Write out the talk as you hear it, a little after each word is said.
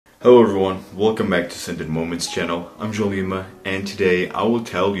Hello everyone, welcome back to Scented Moments channel. I'm Jolima and today I will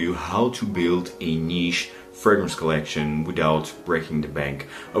tell you how to build a niche fragrance collection without breaking the bank.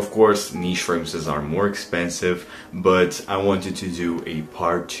 Of course, niche fragrances are more expensive, but I wanted to do a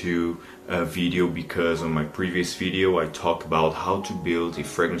part 2 video because on my previous video I talked about how to build a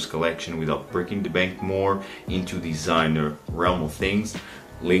fragrance collection without breaking the bank, more into designer realm of things.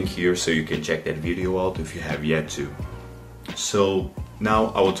 Link here so you can check that video out if you have yet to. So now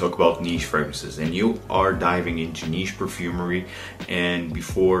I will talk about niche fragrances, and you are diving into niche perfumery, and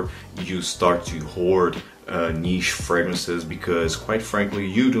before you start to hoard niche fragrances, because quite frankly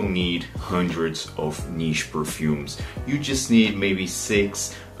you don't need hundreds of niche perfumes. You just need maybe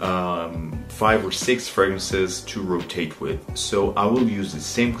 5 or 6 fragrances to rotate with. So I will use the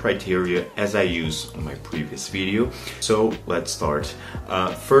same criteria as I used on my previous video. So let's start.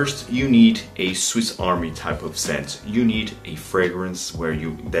 First, you need a Swiss Army type of scent. You need a fragrance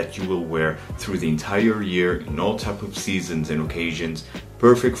that you will wear through the entire year in all type of seasons and occasions.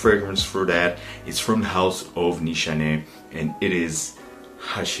 Perfect fragrance for that. It's from the house of Nishane, and it is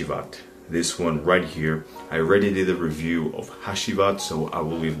Hacivat. This one right here. I already did a review of Hacivat, so I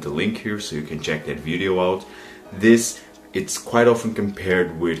will leave the link here so you can check that video out. It's quite often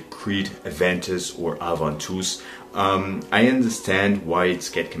compared with Creed Aventus or Aventus. I understand why it's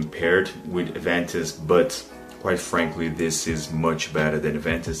get compared with Aventus, but quite frankly this is much better than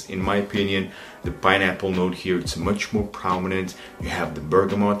Aventus in my opinion. The pineapple note here, it's much more prominent. You have the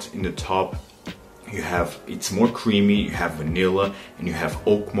bergamot in the top. It's more creamy, you have vanilla, and you have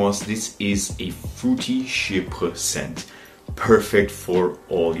oak moss. This is a fruity chypre scent, perfect for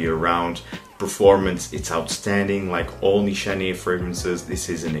all year round. Performance, it's outstanding. Like all Nishane fragrances, this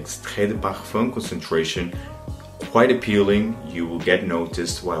is an extrait de parfum concentration, quite appealing. You will get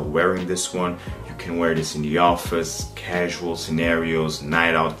noticed while wearing this one. You can wear this in the office, casual scenarios,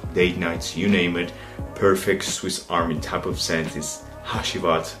 night out, date nights, you name it. Perfect Swiss Army type of scent is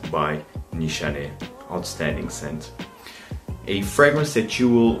Hacivat by Nishane. Outstanding scent. A fragrance that you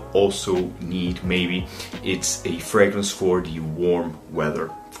will also need, maybe, it's a fragrance for the warm weather,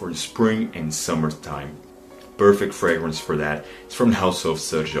 for the spring and summertime. Perfect fragrance for that. It's from the house of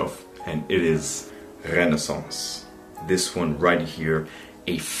Xerjoff, and it is Renaissance. This one right here,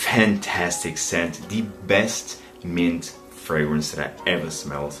 a fantastic scent, the best mint fragrance that I ever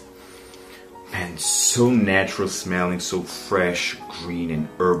smelled. Man, so natural smelling, so fresh, green and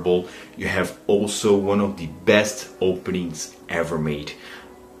herbal. You have also one of the best openings ever made.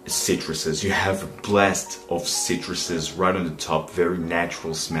 Citruses. You have a blast of citruses right on the top, very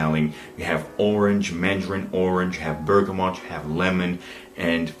natural smelling. You have orange, mandarin orange, you have bergamot, you have lemon,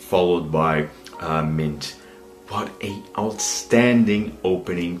 and followed by mint. What a outstanding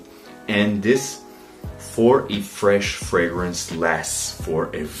opening. And this, for a fresh fragrance, lasts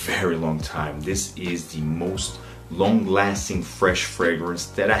for a very long time. This is the most long-lasting fresh fragrance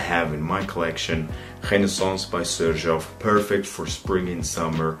that I have in my collection. Renaissance by Xerjoff, perfect for spring and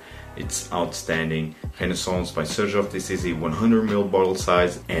summer. It's outstanding. Renaissance by Xerjoff. This is a 100 ml bottle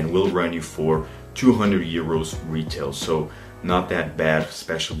size and will run you for 200 euros retail. So not that bad,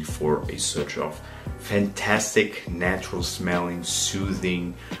 especially for a Xerjoff. Fantastic, natural smelling,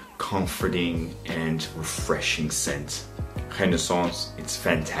 soothing, comforting and refreshing scent. Renaissance, it's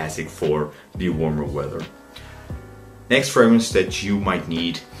fantastic for the warmer weather. Next fragrance that you might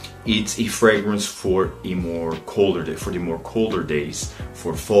need, it's a fragrance for the more colder days,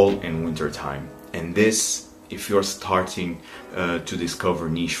 for fall and winter time. And this, if you're starting to discover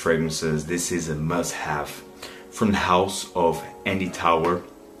niche fragrances, this is a must-have. From the house of Andy Tower,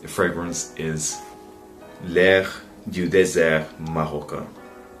 the fragrance is L'air du Désert Marocain.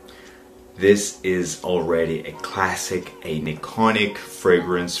 This is already a classic, an iconic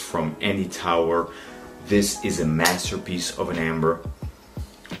fragrance from Andy Tower. This is a masterpiece of an amber.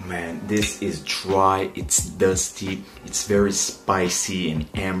 Man, this is dry, it's dusty, it's very spicy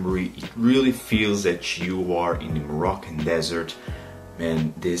and ambery. It really feels that you are in the Moroccan desert.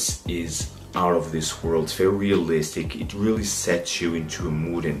 Man, this is out of this world. It's very realistic. It really sets you into a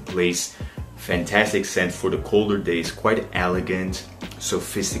mood and place. Fantastic scent for the colder days, quite elegant,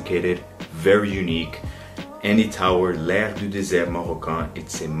 sophisticated, very unique. Andy Tower, L'air du Désert Marocain,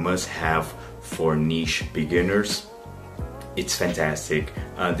 it's a must-have for niche beginners. It's fantastic.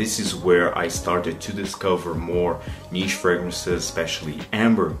 This is where I started to discover more niche fragrances, especially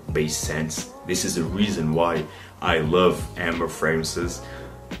amber-based scents. This is the reason why I love amber fragrances.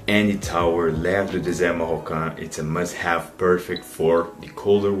 Andy Tower, L'air du Désert Marocain, it's a must-have, perfect for the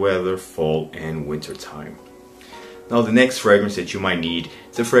colder weather, fall and winter time. Now the next fragrance that you might need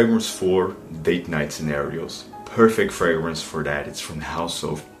is a fragrance for date night scenarios. Perfect fragrance for that. It's from the house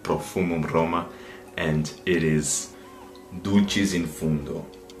of Profumum Roma, and it is Dulcis in Fundo.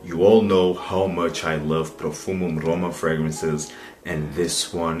 You all know how much I love Profumum Roma fragrances, and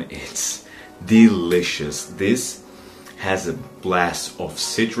this one, it's delicious. This has a blast of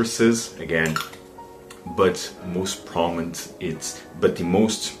citruses again, but the most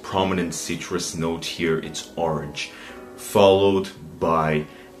prominent citrus note here, it's orange, followed by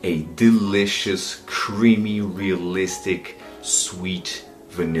a delicious, creamy, realistic, sweet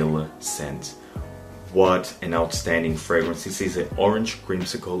vanilla scent. What an outstanding fragrance. This is an orange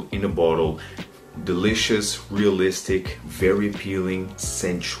creamsicle in a bottle. Delicious, realistic, very appealing,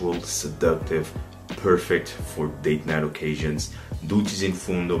 sensual, seductive, perfect for date night occasions. Dulcis in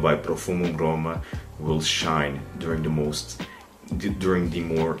Fundo by Profumum Roma will shine during the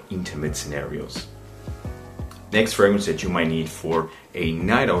more intimate scenarios. Next fragrance that you might need for a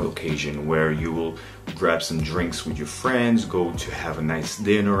night out occasion where you will grab some drinks with your friends, go to have a nice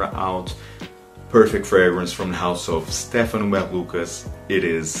dinner out. Perfect fragrance from the house of Stephane Humbert. It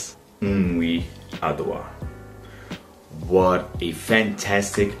is Nuit à Doha. What a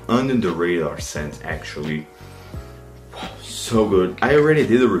fantastic, under the radar scent actually. So good. I already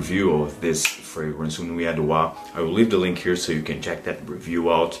did a review of this fragrance, Nuit à Doha. I will leave the link here so you can check that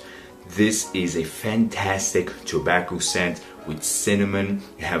review out. This is a fantastic tobacco scent with cinnamon.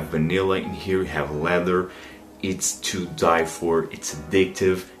 You have vanilla in here, you have leather. It's to die for. It's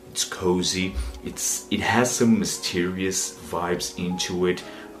addictive, it's cozy, it has some mysterious vibes into it.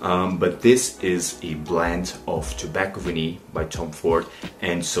 But this is a blend of Tobacco Vanille by Tom Ford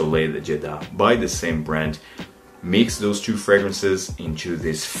and Soleil de Jeddah by the same brand. Mix those two fragrances into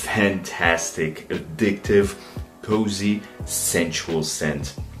this fantastic, addictive, cozy, sensual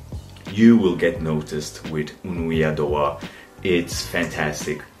scent. You will get noticed with Nuit à Doha. It's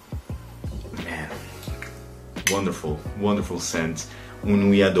fantastic. Man, wonderful, wonderful scent.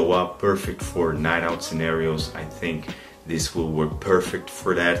 Nuit à Doha, perfect for night out scenarios. I think this will work perfect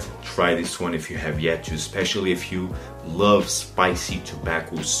for that. Try this one if you have yet to, especially if you love spicy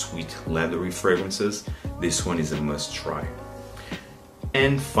tobacco, sweet, leathery fragrances. This one is a must try.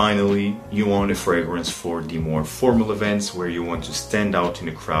 And finally, you want a fragrance for the more formal events where you want to stand out in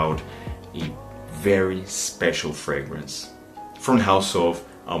a crowd. A very special fragrance from the house of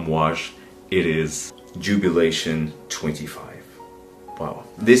Amouage. It is Jubilation XXV. Wow,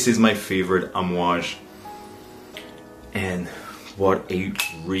 this is my favorite Amouage, and what a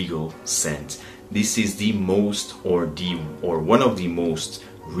regal scent. This is the most or one of the most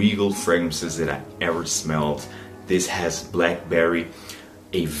regal fragrances that I ever smelled. This has blackberry,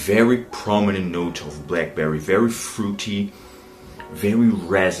 a very prominent note of blackberry, very fruity, very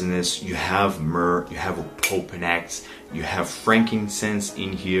resinous. You have myrrh, you have opalpanax, you have frankincense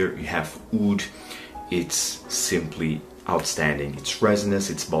in here, you have oud. It's simply outstanding. It's resinous,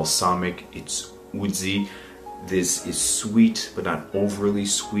 it's balsamic, it's woodsy. This is sweet but not overly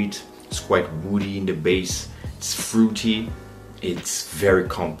sweet. It's quite woody in the base. It's fruity. It's very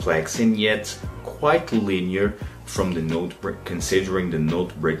complex and yet quite linear from the note, considering the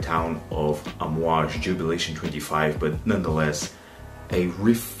note breakdown of Amouage Jubilation XXV, but nonetheless a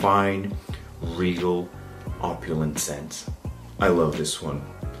refined, regal, opulent scent. I love this one.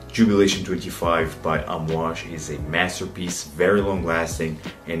 Jubilation XXV by Amouage is a masterpiece, very long lasting,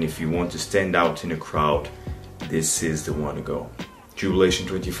 and if you want to stand out in a crowd, this is the one to go. Jubilation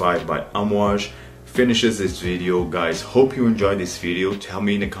XXV by Amouage finishes this video. Guys, hope you enjoyed this video. Tell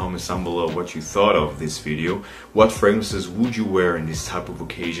me in the comments down below what you thought of this video. What fragrances would you wear in this type of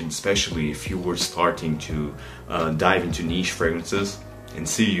occasion, especially if you were starting to dive into niche fragrances. And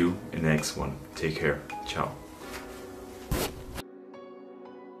see you in the next one. Take care. Ciao.